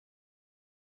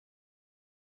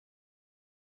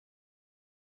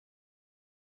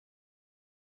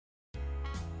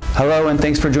Hello and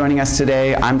thanks for joining us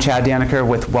today. I'm Chad Dannecker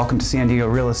with Welcome to San Diego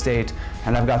Real Estate,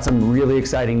 and I've got some really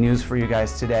exciting news for you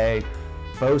guys today.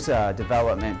 Bosa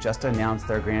Development just announced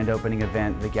their grand opening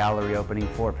event, the gallery opening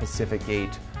for Pacific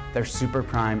Gate, their super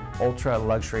prime, ultra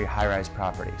luxury high-rise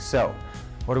property. So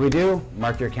what do?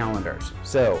 Mark your calendars.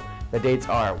 So the dates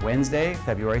are Wednesday,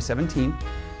 February 17th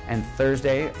and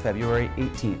Thursday, February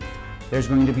 18th. There's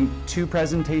going to be 2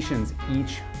 presentations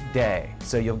each day.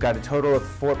 So you've got a total of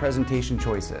 4 presentation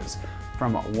choices.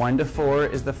 From 1 to 4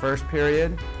 is the first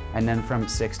period, and then from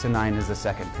 6 to 9 is the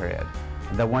second period.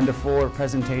 The 1 to 4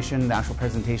 presentation, the actual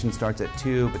presentation starts at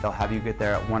 2, but they'll have you get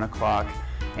there at 1 o'clock.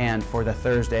 And for the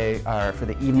Thursday, or for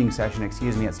the evening session, it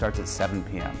starts at 7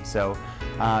 p.m. So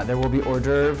there will be hors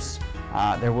d'oeuvres,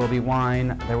 there will be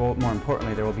wine, more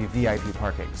importantly, there will be VIP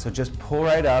parking. So just pull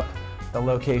right up. The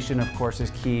location, of course, is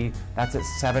key. That's at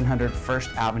 700 First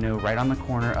Avenue, right on the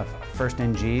corner of First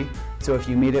and G. So if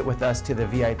you meet it with us to the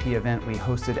VIP event we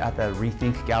hosted at the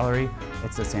Rethink Gallery,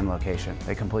 it's the same location.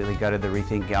 They completely gutted the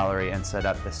Rethink Gallery and set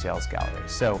up the sales gallery.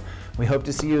 So we hope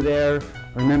to see you there.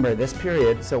 Remember, this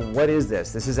period, so what is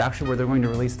this? This is actually where they're going to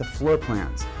release the floor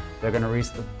plans. They're going to release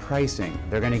the pricing.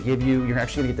 They're going to give you, you're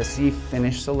actually going to get to see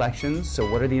finished selections.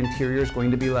 So what are the interiors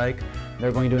going to be like?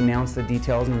 They're going to announce the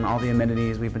details and all the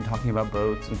amenities. We've been talking about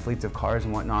boats and fleets of cars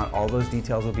and whatnot. All those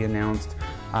details will be announced.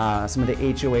 Some of the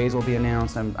HOAs will be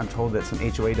announced. I'm told that some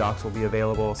HOA docs will be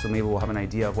available, so maybe we'll have an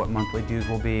idea of what monthly dues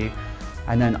will be.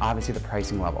 And then obviously the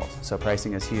pricing levels. So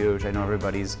pricing is huge. I know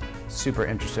everybody's super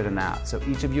interested in that. So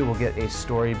each of you will get a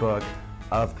storybook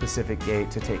of Pacific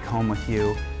Gate to take home with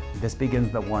you. This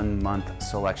begins the 1-month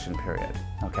selection period.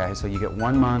 Okay, so you get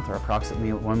 1 month, or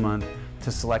approximately 1 month,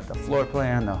 to select the floor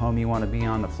plan, the home you want to be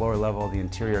on, the floor level, the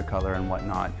interior color, and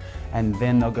whatnot. And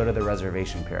then they'll go to the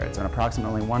reservation period. So in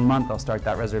approximately 1 month, they'll start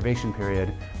that reservation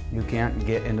period. You can't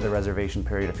get into the reservation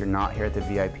period if you're not here at the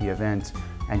VIP event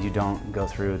and you don't go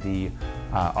through the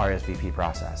RSVP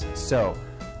process. So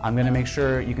I'm going to make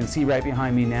sure you can see right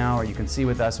behind me now, or you can see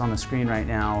with us on the screen right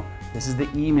now. This is the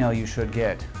email you should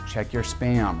get. Check your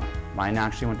spam. Mine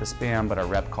actually went to spam, but our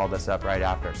rep called us up right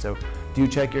after. So do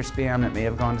check your spam. It may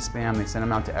have gone to spam. They sent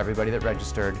them out to everybody that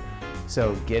registered.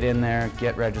 So get in there,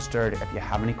 get registered. If you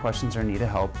have any questions or need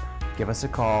help, give us a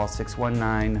call,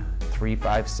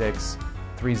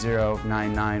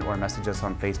 619-356-3099, or message us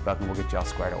on Facebook and we'll get you all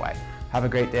squared away. Have a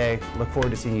great day. Look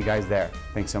forward to seeing you guys there.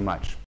 Thanks so much.